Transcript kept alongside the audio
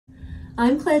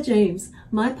I'm Claire James.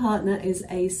 My partner is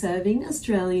a serving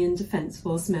Australian Defence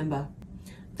Force member.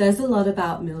 There's a lot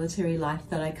about military life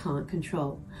that I can't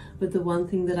control, but the one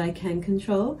thing that I can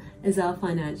control is our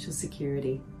financial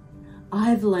security.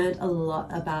 I've learned a lot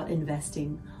about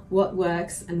investing, what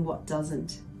works and what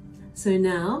doesn't. So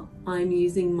now I'm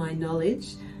using my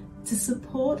knowledge to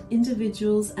support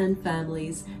individuals and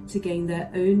families to gain their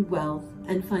own wealth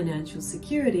and financial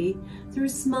security through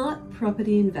smart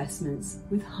property investments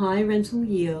with high rental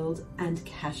yield and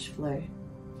cash flow.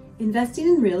 Investing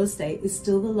in real estate is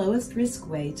still the lowest risk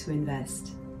way to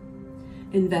invest.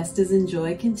 Investors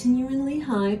enjoy continually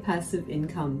high passive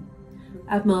income.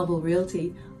 At Marvel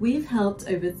Realty, we've helped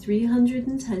over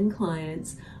 310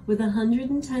 clients with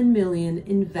 110 million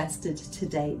invested to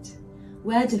date.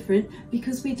 We're different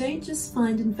because we don't just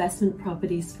find investment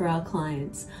properties for our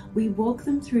clients, we walk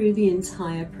them through the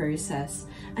entire process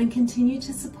and continue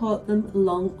to support them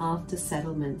long after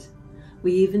settlement.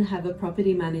 We even have a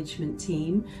property management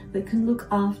team that can look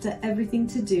after everything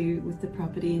to do with the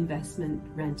property investment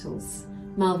rentals.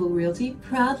 Marvel Realty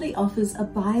proudly offers a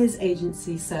buyer's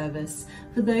agency service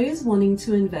for those wanting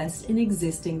to invest in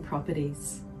existing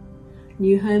properties.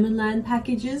 New home and land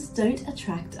packages don't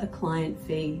attract a client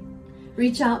fee.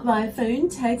 Reach out via phone,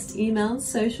 text, email,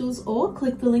 socials, or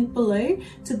click the link below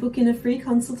to book in a free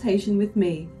consultation with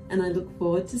me, and I look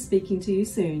forward to speaking to you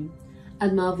soon.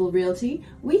 At Marvel Realty,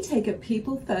 we take a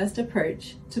people-first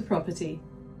approach to property.